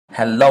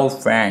Hello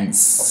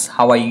friends,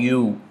 how are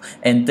you?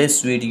 In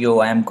this video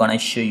I am gonna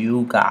show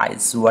you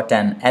guys what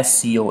an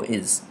SEO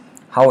is,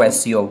 how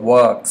SEO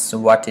works,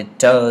 what it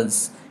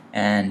does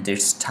and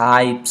its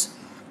types.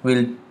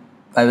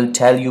 I will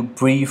tell you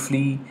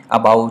briefly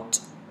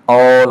about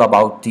all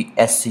about the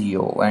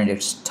SEO and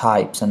its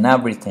types and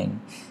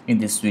everything in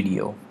this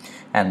video.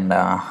 And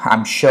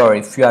I'm sure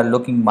if you are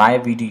looking my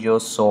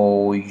videos,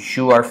 so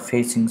you are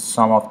facing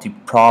some of the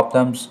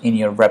problems in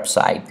your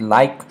website,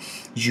 like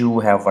you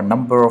have a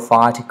number of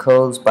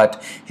articles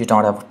but you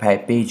don't have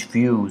page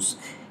views,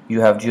 you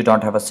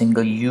don't have a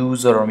single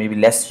user or maybe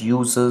less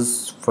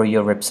users for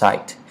your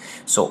website.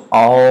 So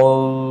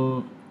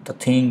all the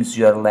things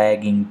you are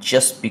lagging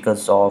just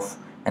because of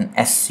an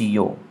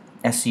SEO.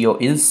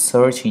 SEO is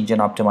search engine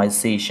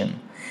optimization,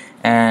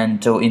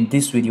 and so in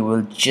this video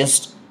we'll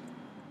just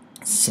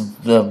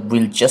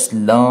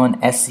learn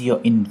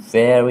SEO in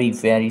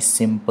very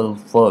simple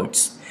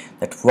words,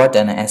 that what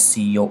an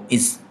SEO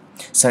is.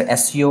 So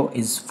SEO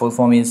is full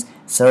form is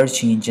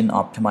search engine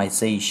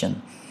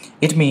optimization.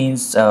 It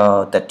means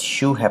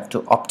that you have to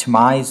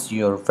optimize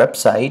your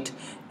website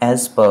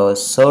as per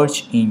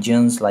search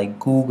engines like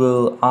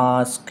Google,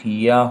 Ask,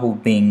 Yahoo,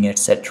 Bing,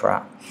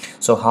 etc.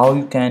 So how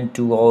you can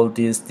do all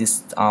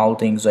this all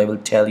things I will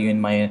tell you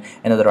in my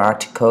another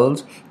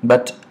articles,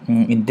 but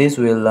in this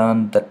we'll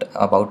learn that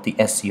about the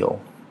SEO.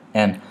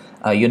 And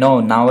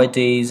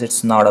nowadays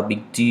it's not a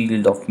big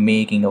deal of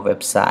making a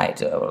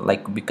website,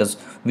 like, because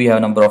we have a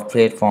number of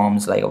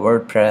platforms like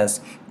WordPress,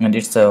 and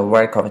it's a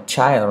work of a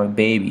child or a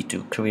baby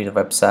to create a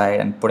website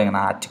and putting an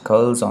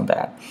articles on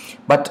that.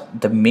 But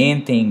the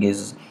main thing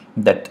is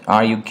that,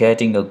 are you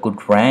getting a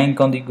good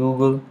rank on the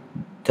Google?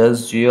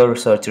 Does your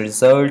search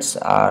results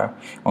are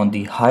on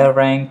the higher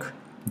rank?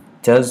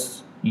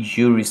 Does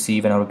you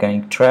receive an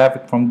organic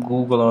traffic from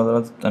Google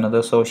or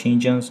another search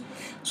engines?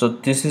 So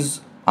this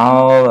is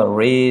all a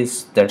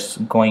race that's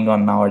going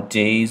on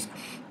nowadays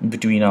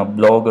between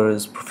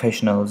bloggers,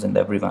 professionals, and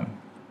everyone.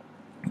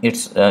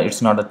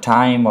 It's not a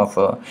time of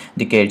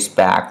decades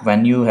back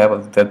when you have a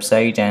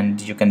website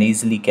and you can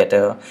easily get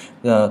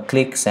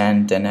clicks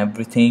and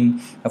everything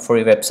for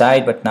your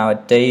website. But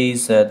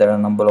nowadays there are a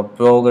number of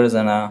bloggers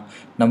and a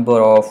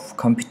number of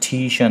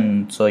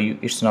competition, so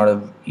it's not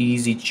a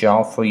easy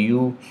job for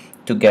you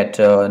to get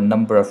a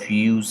number of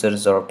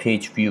users or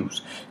page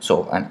views.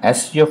 So an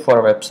SEO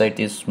for a website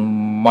is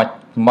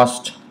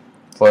must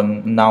for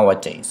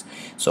nowadays.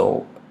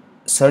 So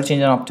search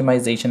engine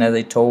optimization, as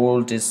I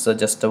told, is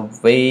just a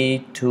way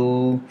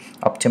to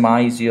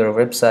optimize your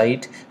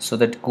website so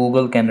that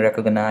Google can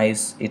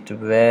recognize it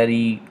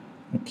very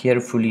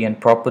carefully and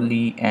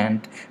properly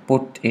and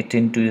put it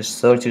into your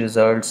search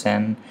results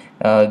and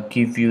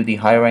give you the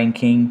high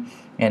ranking.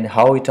 And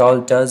how it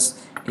all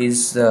does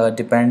is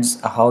depends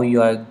how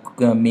you are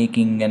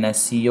making an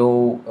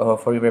SEO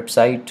for your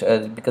website,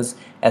 because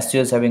SEO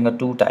is having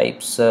two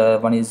types.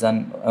 One is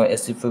an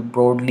if we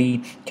broadly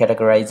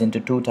categorized into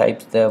two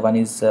types. The one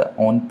is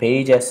on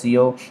page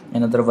SEO,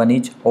 another one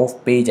is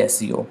off page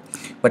SEO.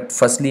 But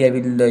firstly I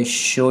will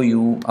show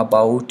you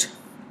about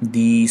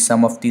the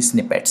some of the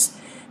snippets,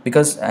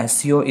 because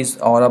SEO is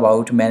all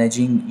about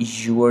managing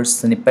your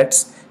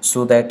snippets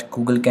so that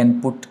Google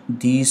can put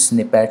these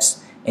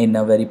snippets in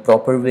a very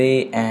proper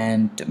way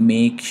and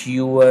make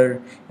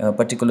your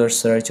particular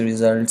search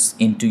results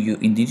into you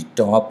in the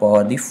top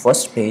or the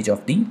first page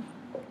of the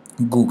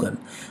Google.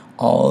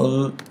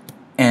 All,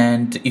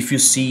 and if you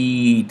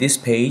see this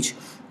page,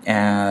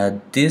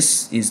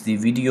 this is the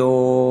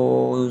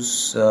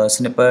videos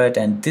snippet,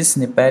 and this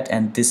snippet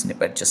and this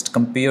snippet. Just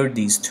compare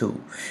these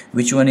two,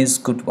 which one is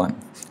good one.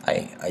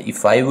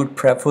 If I would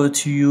prefer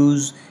to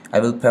use, I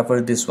will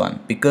prefer this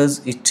one,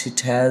 because it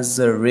has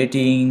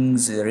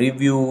ratings,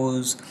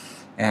 reviews,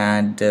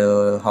 and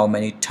how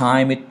many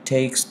time it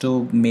takes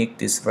to make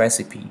this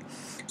recipe.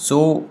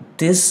 So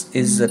this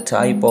is a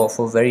type of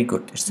a very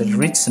good, it's a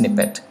rich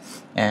snippet,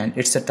 and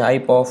it's a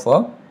type of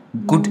a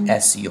good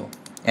SEO.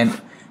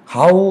 And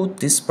how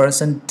this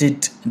person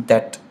did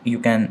that you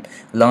can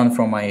learn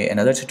from my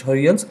another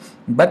tutorials,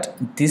 but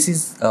this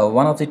is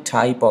one of the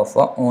type of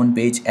on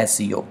page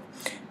SEO.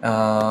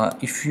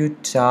 If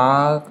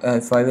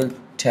I will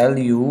tell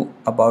you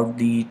about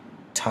the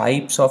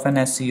types of an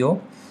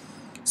SEO,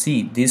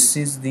 see, this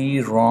is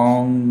the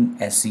wrong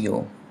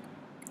SEO.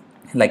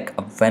 Like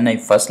when I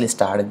firstly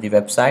started the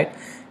website,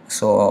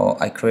 so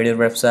I created a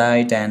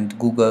website and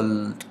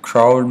Google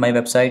crawled my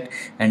website,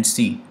 and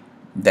see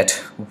that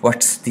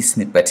what's the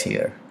snippet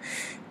here.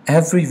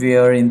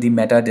 Everywhere in the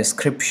meta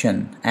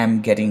description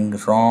I'm getting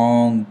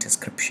wrong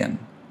description,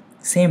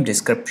 same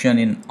description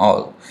in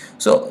all.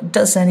 So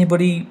does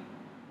anybody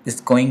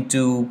is going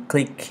to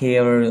click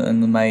here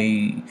on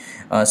my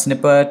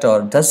snippet,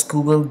 or does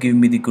Google give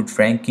me the good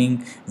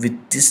ranking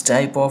with this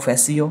type of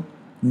SEO?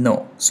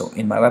 No. So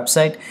in my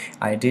website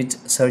I did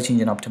search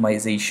engine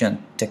optimization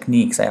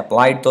techniques, I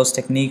applied those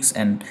techniques,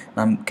 and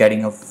I'm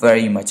getting a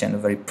very much and a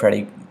very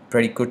pretty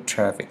good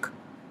traffic.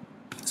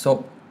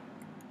 So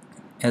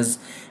as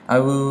I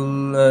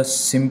will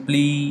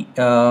simply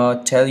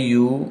tell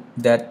you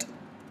that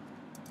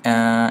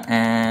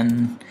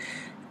And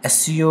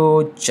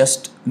SEO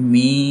just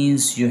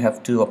means you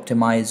have to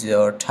optimize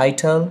your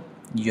title,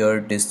 your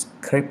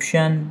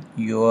description,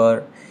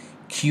 your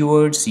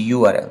keywords,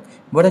 URL.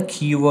 What a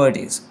keyword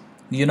is,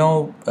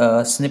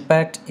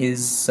 snippet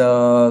is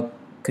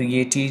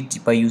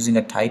created by using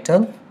a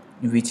title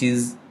which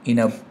is in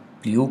a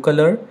blue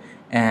color,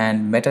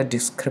 and meta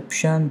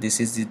description, this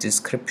is the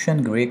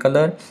description, gray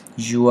color,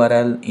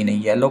 URL in a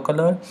yellow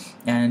color.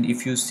 And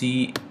if you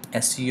see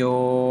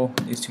SEO,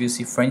 if you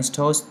see French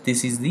toast,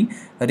 this is the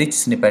rich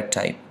snippet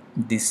type,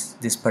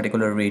 this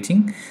particular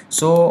rating.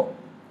 So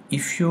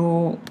if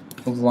you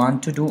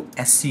want to do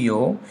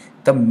SEO,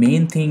 the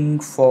main thing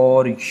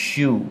for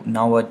you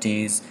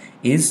nowadays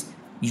is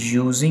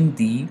using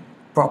the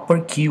proper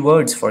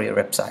keywords for your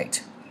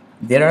website.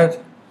 There are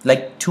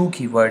like two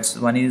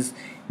keywords. One is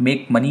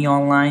make money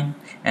online,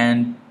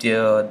 and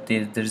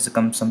there's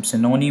some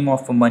synonym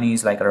of money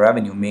is like a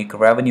revenue, make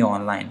revenue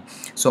online.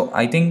 So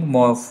I think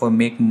more for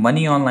make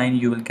money online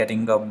you will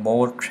getting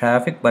more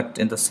traffic, but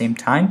in the same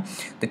time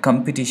the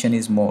competition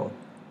is more.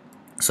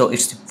 So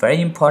it's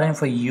very important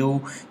for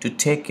you to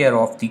take care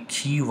of the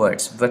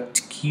keywords, what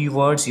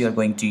keywords you are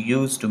going to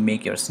use to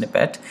make your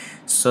snippet,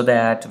 so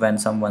that when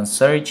someone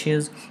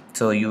searches,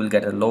 so you will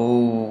get a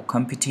low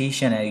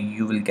competition and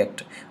you will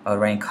get a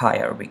rank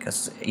higher,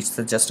 because it's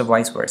just a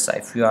vice versa.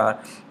 If you are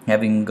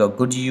having a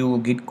good, you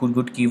get good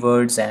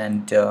keywords,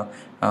 and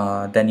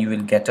then you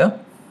will get a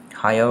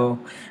higher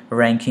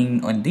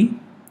ranking on the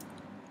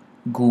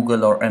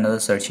Google or another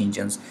search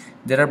engines.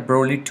 There are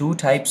broadly two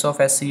types of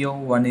SEO.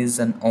 One is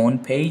an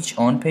on-page.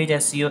 On-page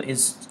SEO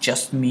is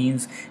just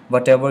means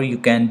whatever you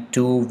can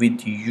do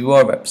with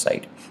your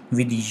website,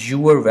 with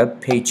your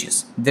web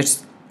pages.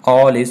 That's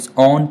all is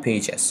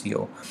on-page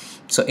SEO.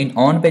 So in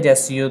on-page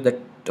SEO, that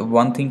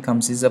one thing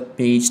comes is a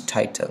page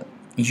title.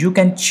 You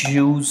can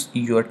choose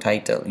your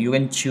title. You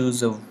can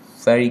choose a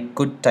very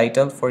good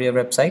title for your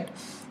website.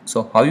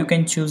 So how you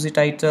can choose the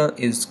title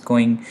is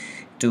going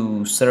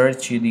to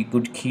search the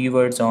good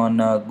keywords on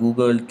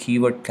Google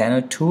keyword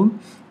planner tool.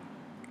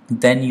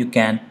 Then you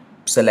can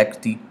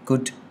select the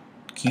good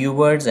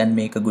keywords and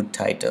make a good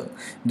title.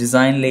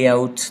 Design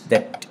layout,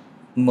 that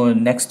more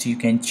next you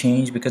can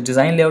change, because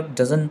design layout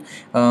doesn't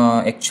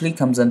actually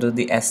comes under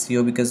the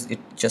SEO, because it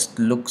just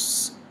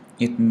looks,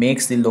 it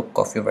makes the look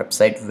of your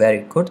website very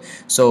good.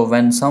 So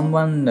when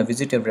someone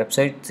visit your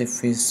website,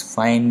 if he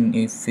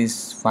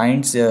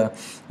finds a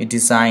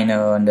design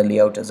and the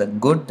layout as a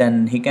good,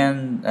 then he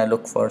can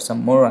look for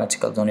some more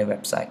articles on your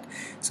website.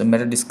 So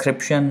meta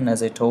description,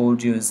 as I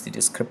told you, is the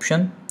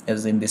description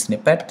as in the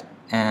snippet,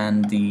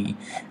 and the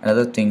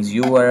another things,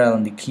 URL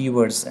and the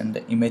keywords and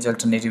the image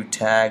alternative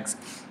tags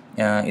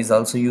is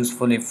also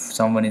useful if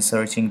someone is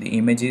searching the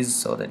images,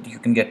 so that you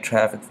can get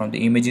traffic from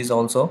the images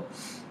also.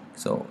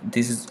 So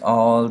this is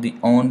all the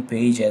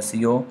on-page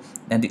SEO.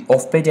 And the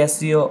off-page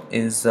SEO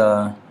is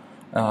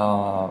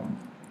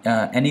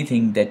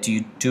anything that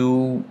you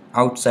do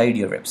outside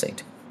your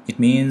website. It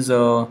means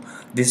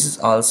this is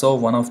also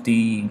one of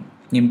the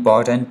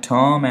important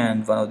term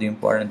and one of the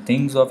important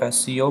things of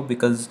SEO,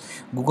 because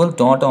Google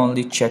don't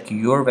only check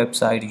your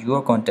website,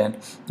 your content,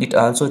 it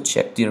also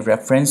check the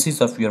references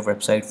of your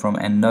website from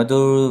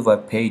another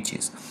web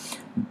pages.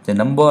 The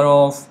number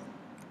of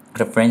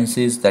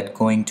references that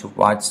going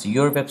towards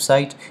your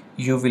website,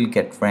 you will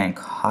get rank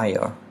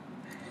higher.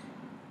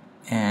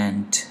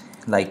 And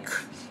like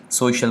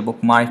social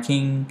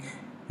bookmarking,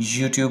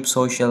 YouTube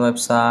social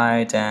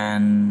website,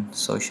 and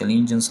social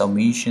engine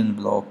submission,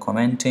 blog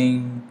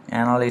commenting,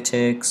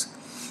 analytics,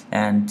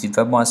 and the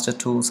webmaster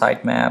tool,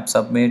 sitemap,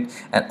 submit,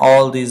 and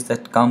all these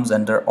that comes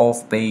under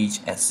off-page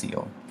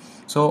SEO.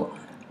 So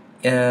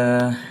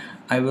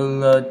I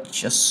will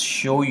just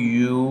show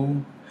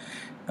you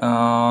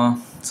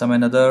some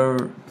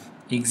another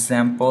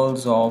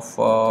examples of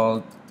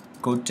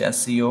good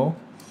SEO.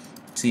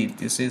 See,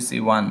 this is the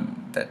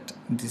one that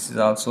this is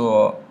also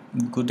a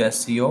good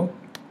SEO.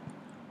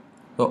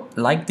 So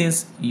like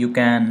this you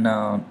can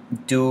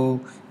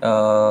do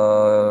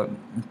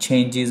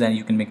changes, and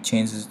you can make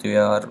changes to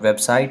your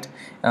website.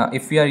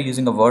 If you are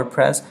using a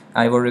WordPress,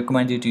 I would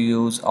recommend you to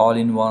use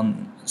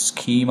all-in-one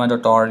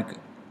schema.org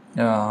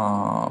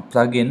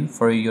plugin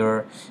for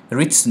your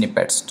rich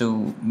snippets,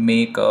 to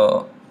make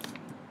a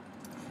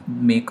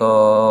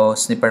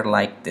snippet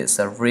like this,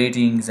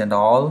 ratings and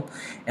all.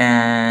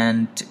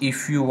 And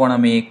if you want to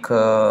make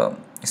a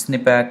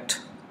snippet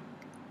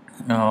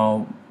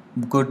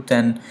good,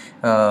 then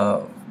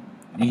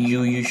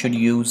you should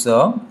use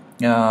a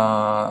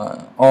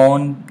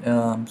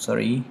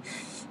sorry,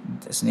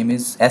 this name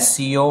is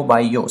SEO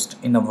by Yoast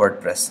in a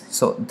WordPress.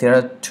 So there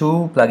are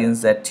two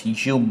plugins that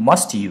you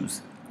must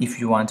use if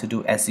you want to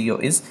do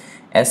SEO, is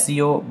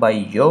SEO by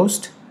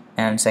Yoast,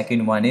 and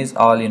second one is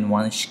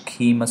all-in-one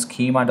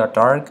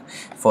schema.org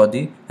for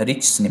the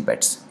rich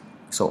snippets.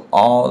 So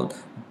all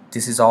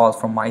this is all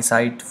from my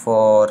side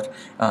for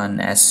an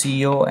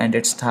SEO and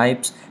its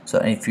types. So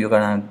if you're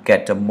gonna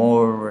get a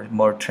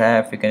more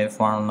traffic, and if you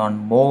want to learn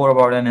more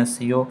about an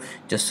SEO,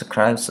 just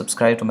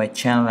subscribe to my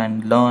channel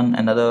and learn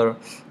another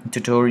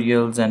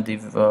tutorials and the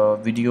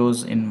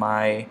videos in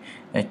my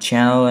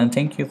channel. And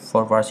thank you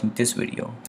for watching this video.